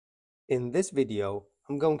In this video,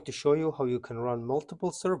 I'm going to show you how you can run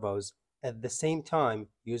multiple servos at the same time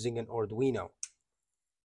using an Arduino.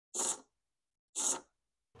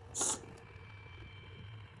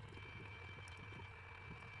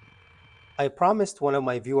 I promised one of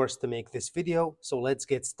my viewers to make this video, so let's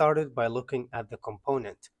get started by looking at the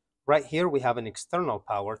component. Right here we have an external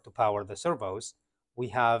power to power the servos. We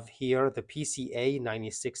have here the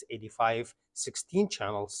PCA9685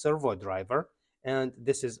 16-channel servo driver, and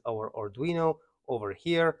this is our Arduino over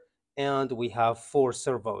here, and we have 4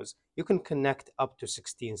 servos. You can connect up to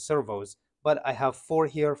 16 servos, but I have 4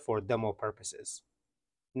 here for demo purposes.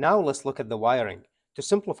 Now let's look at the wiring. To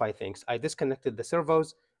simplify things, I disconnected the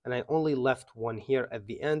servos and I only left one here at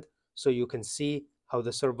the end so you can see how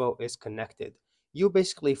the servo is connected. You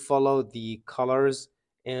basically follow the colors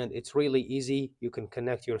and it's really easy. You can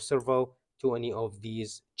connect your servo to any of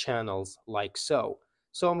these channels like so.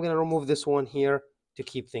 So I'm going to remove this one here to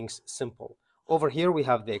keep things simple. Over here we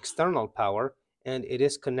have the external power and it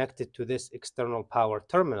is connected to this external power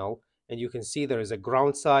terminal, and you can see there is a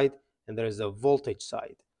ground side and there is a voltage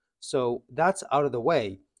side. So that's out of the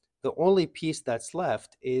way. The only piece that's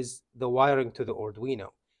left is the wiring to the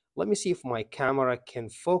Arduino. Let me see if my camera can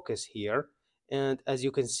focus here. And as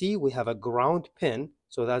you can see, we have a ground pin.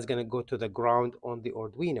 So that's going to go to the ground on the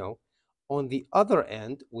Arduino. On the other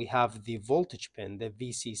end, we have the voltage pin, the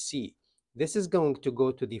VCC. This is going to go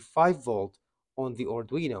to the 5 volt on the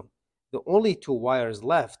Arduino. The only 2 wires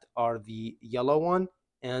left are the yellow one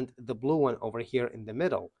and the blue one over here in the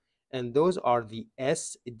middle. And those are the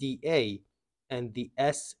SDA and the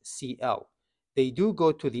SCL. They do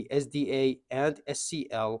go to the SDA and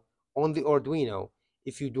SCL on the Arduino.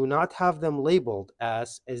 If you do not have them labeled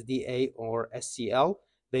as SDA or SCL,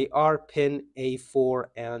 they are pin A4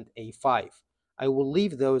 and A5. I will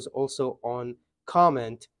leave those also on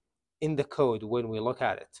comment in the code when we look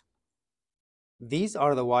at it. These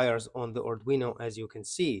are the wires on the Arduino. As you can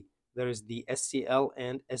see, there is the SCL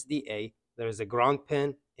and SDA. There is a ground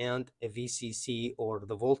pin and a VCC, or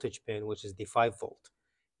the voltage pin, which is the 5 volt.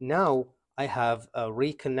 Now I have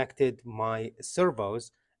reconnected my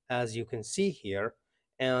servos, as you can see here,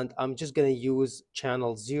 and I'm just going to use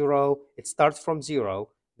channel 0. It starts from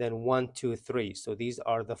 0, then 1, 2, 3. So these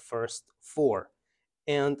are the first 4.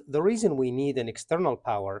 And the reason we need an external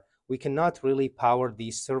power, we cannot really power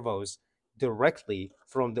these servos directly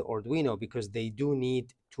from the Arduino because they do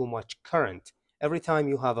need too much current. Every time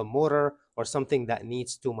you have a motor or something that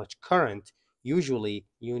needs too much current, usually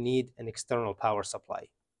you need an external power supply.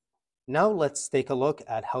 Now let's take a look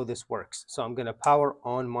at how this works. So I'm going to power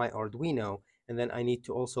on my Arduino, and then I need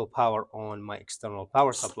to also power on my external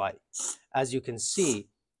power supply. As you can see,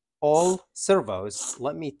 all servos,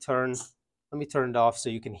 let me turn it off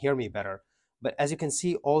so you can hear me better. But as you can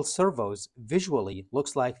see, all servos visually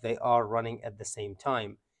looks like they are running at the same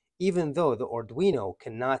time, even though the Arduino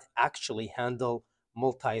cannot actually handle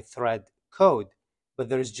multi-thread code, but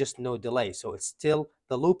there is just no delay. So it's still,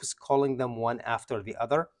 the loop is calling them one after the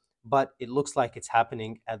other, but it looks like it's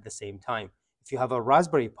happening at the same time. If you have a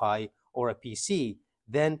Raspberry Pi or a PC,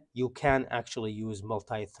 then you can actually use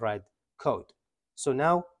multi-thread code. So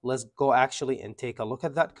now let's go actually and take a look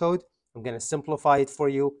at that code. I'm going to simplify it for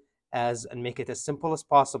you and make it as simple as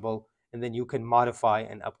possible, and then you can modify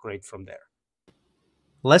and upgrade from there.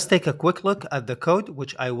 Let's take a quick look at the code,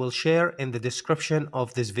 which I will share in the description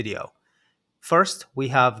of this video. First, we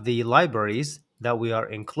have the libraries that we are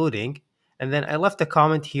including, and then I left a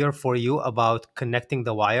comment here for you about connecting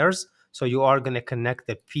the wires. So you are going to connect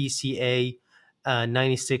the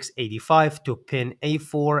PCA9685 to pin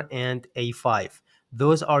A4 and A5.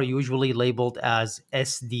 Those are usually labeled as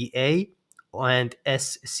SDA and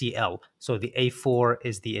SCL. So the A4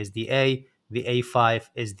 is the SDA, the A5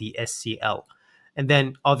 is the SCL. And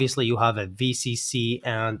then obviously you have a VCC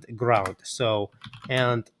and ground. So,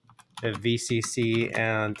 and a VCC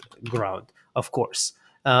and ground, of course.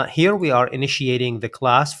 Here we are initiating the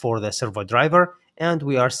class for the servo driver, and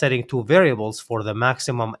we are setting 2 variables for the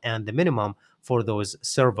maximum and the minimum for those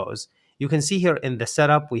servos. You can see here in the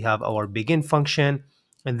setup, we have our begin function,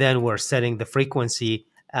 and then we're setting the frequency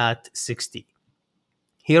at 60.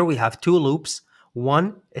 Here we have 2 loops.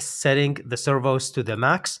 One is setting the servos to the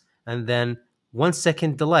max, and then 1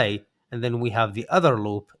 second delay. And then we have the other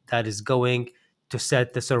loop that is going to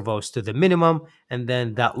set the servos to the minimum, and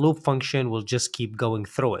then that loop function will just keep going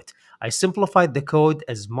through it. I simplified the code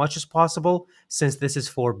as much as possible since this is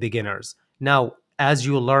for beginners. Now, as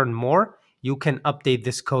you learn more, you can update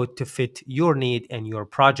this code to fit your need and your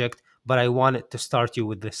project, but I wanted to start you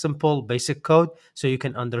with the simple basic code so you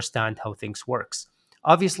can understand how things works.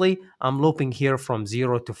 Obviously, I'm looping here from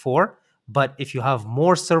 0 to 4, But if you have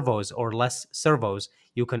more servos or less servos,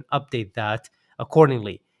 you can update that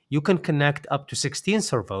accordingly. You can connect up to 16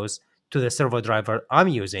 servos to the servo driver I'm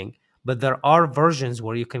using, but there are versions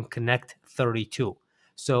where you can connect 32.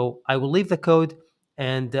 So I will leave the code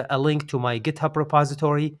and a link to my GitHub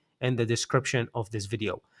repository in the description of this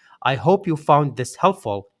video. I hope you found this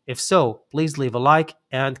helpful. If so, please leave a like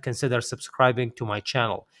and consider subscribing to my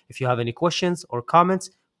channel. If you have any questions or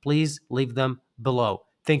comments, please leave them below.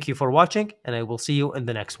 Thank you for watching, and I will see you in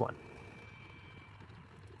the next one.